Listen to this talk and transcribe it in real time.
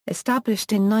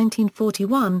Established in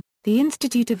 1941, the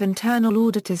Institute of Internal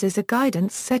Auditors is a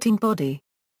guidance-setting body.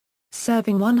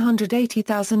 Serving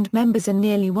 180,000 members in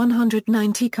nearly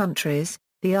 190 countries,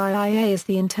 the IIA is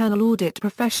the internal audit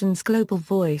profession's global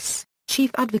voice,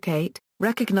 chief advocate,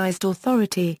 recognized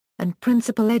authority, and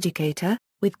principal educator,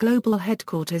 with global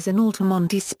headquarters in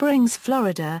Altamonte Springs,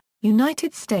 Florida,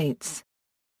 United States.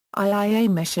 IIA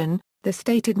mission. The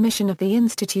stated mission of the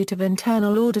Institute of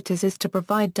Internal Auditors is to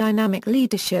provide dynamic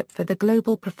leadership for the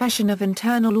global profession of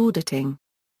internal auditing.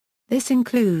 This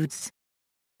includes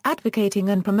advocating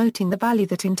and promoting the value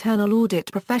that internal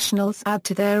audit professionals add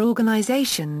to their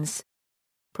organizations,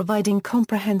 providing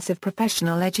comprehensive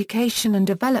professional education and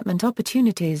development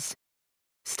opportunities,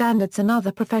 standards and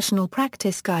other professional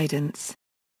practice guidance,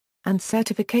 and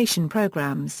certification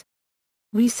programs,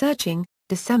 researching,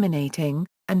 disseminating,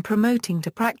 and promoting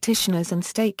to practitioners and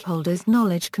stakeholders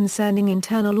knowledge concerning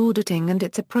internal auditing and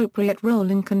its appropriate role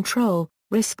in control,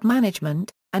 risk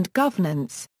management, and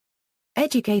governance.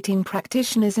 Educating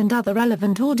practitioners and other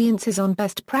relevant audiences on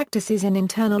best practices in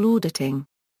internal auditing.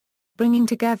 Bringing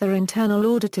together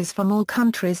internal auditors from all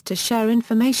countries to share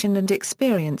information and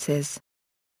experiences.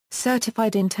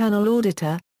 Certified Internal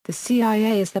Auditor. The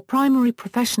CIA is the primary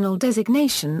professional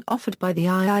designation offered by the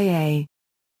IIA.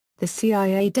 The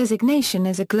CIA designation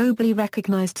is a globally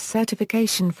recognized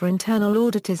certification for internal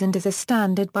auditors and is a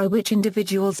standard by which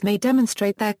individuals may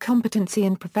demonstrate their competency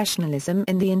and professionalism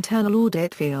in the internal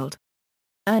audit field.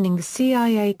 Earning the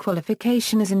CIA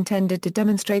qualification is intended to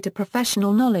demonstrate a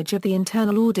professional knowledge of the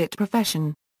internal audit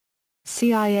profession.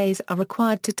 CIAs are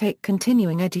required to take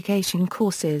continuing education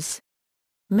courses.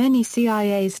 Many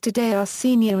CIAs today are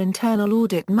senior internal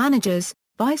audit managers,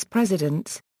 vice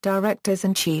presidents, directors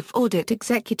and chief audit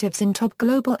executives in top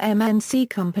global MNC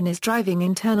companies driving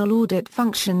internal audit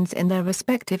functions in their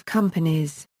respective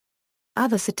companies.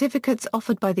 Other certificates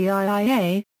offered by the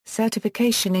IIA: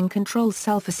 Certification in Control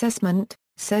Self-Assessment,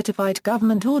 Certified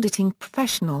Government Auditing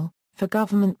Professional, for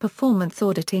Government Performance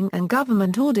Auditing and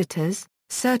Government Auditors,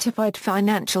 Certified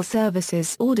Financial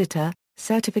Services Auditor,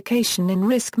 Certification in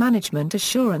Risk Management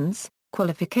Assurance,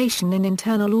 Qualification in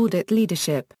Internal Audit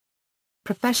Leadership.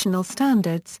 Professional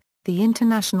Standards. The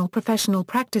International Professional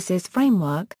Practices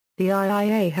Framework. The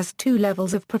IIA has two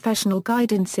levels of professional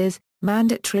guidances: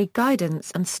 mandatory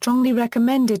guidance and strongly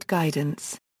recommended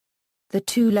guidance. The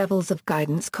two levels of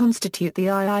guidance constitute the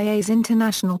IIA's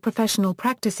International Professional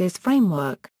Practices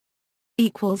Framework.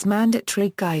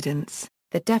 Mandatory guidance.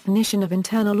 The definition of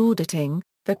internal auditing,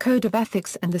 the Code of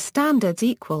Ethics and the standards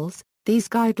equals. These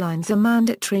guidelines are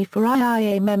mandatory for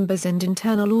IIA members and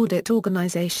internal audit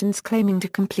organizations claiming to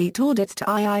complete audits to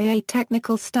IIA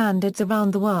technical standards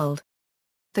around the world.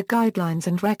 The guidelines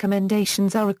and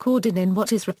recommendations are recorded in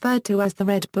what is referred to as the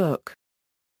Red Book.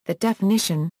 The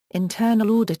definition: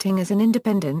 internal auditing is an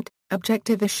independent,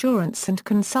 objective assurance and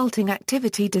consulting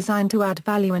activity designed to add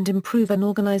value and improve an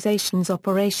organization's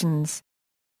operations.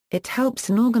 It helps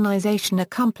an organization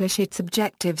accomplish its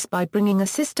objectives by bringing a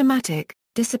systematic,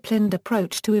 disciplined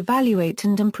approach to evaluate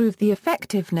and improve the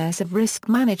effectiveness of risk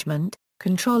management,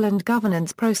 control and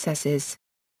governance processes.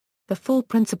 The four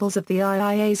principles of the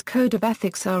IIA's Code of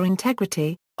Ethics are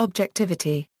integrity,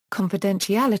 objectivity,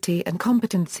 confidentiality and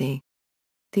competency.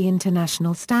 The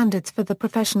international standards for the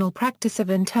professional practice of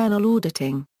internal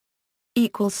auditing.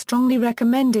 Strongly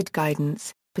recommended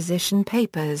guidance, position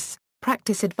papers,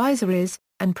 practice advisories,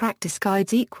 and practice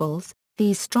guides equals.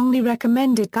 These strongly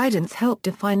recommended guidance help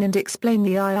define and explain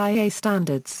the IIA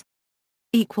standards.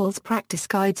 Practice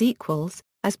guides equals,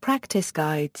 as practice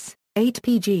guides, 8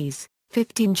 PGs,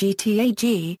 15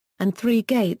 GTAG, and 3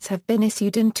 GATEs have been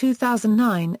issued in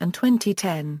 2009 and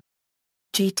 2010.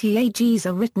 GTAGs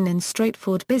are written in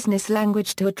straightforward business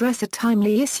language to address a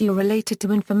timely issue related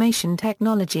to information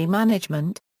technology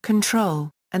management, control,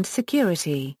 and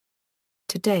security.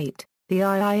 To date, the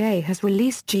IIA has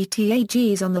released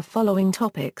GTAGs on the following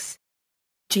topics.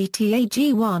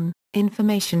 GTAG 1,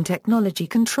 Information Technology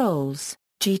Controls,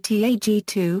 GTAG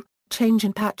 2, Change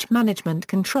and Patch Management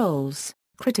Controls,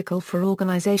 Critical for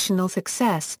Organizational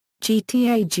Success,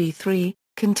 GTAG 3,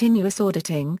 Continuous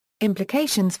Auditing,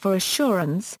 Implications for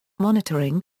Assurance,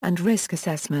 Monitoring, and Risk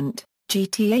Assessment,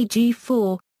 GTAG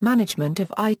 4, Management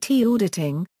of IT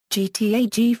Auditing,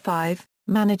 GTAG 5,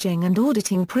 Managing and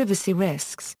Auditing Privacy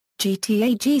Risks,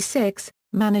 GTAG 6,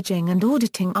 Managing and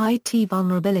Auditing IT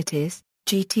Vulnerabilities,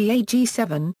 GTAG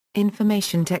 7,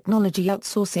 Information Technology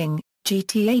Outsourcing,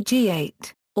 GTAG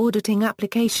 8, Auditing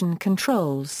Application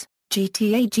Controls,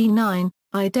 GTAG 9,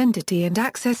 Identity and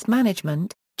Access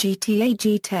Management,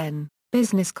 GTAG 10,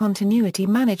 Business Continuity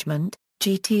Management,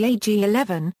 GTAG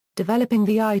 11, Developing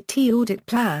the IT Audit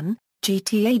Plan,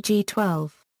 GTAG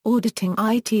 12, Auditing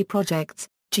IT Projects,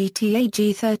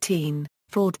 GTAG 13,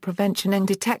 Fraud Prevention and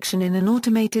Detection in an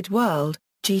Automated World,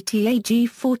 GTAG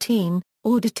 14,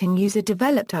 Auditing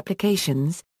User-Developed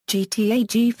Applications,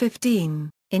 GTAG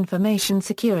 15, Information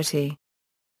Security.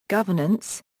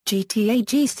 Governance,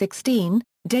 GTAG 16,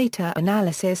 Data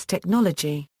Analysis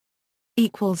Technology.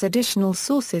 Additional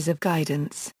sources of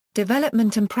guidance,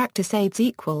 development and practice aids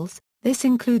This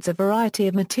includes a variety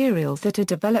of materials that are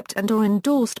developed and/or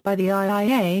endorsed by the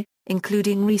IIA,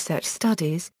 including research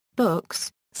studies,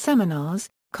 books, seminars,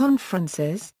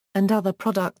 conferences, and other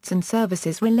products and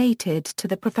services related to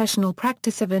the professional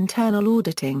practice of internal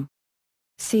auditing.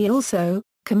 See also,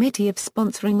 Committee of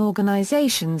Sponsoring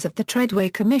Organizations of the Treadway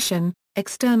Commission,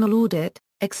 External Audit,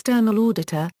 External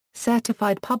Auditor,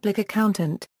 Certified Public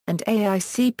Accountant, and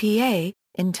AICPA,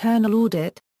 Internal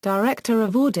Audit, Director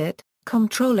of Audit,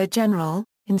 Comptroller General,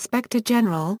 Inspector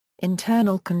General,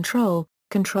 Internal Control,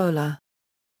 Controller.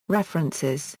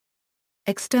 References.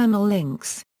 External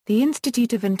links, the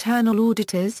Institute of Internal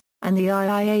Auditors, and the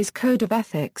IIA's Code of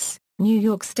Ethics, New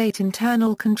York State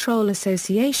Internal Control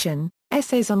Association,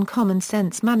 Essays on Common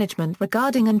Sense Management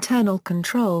regarding Internal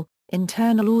Control,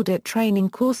 Internal Audit Training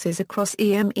Courses across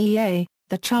EMEA,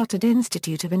 the Chartered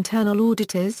Institute of Internal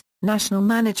Auditors, National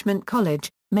Management College,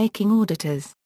 Making Auditors.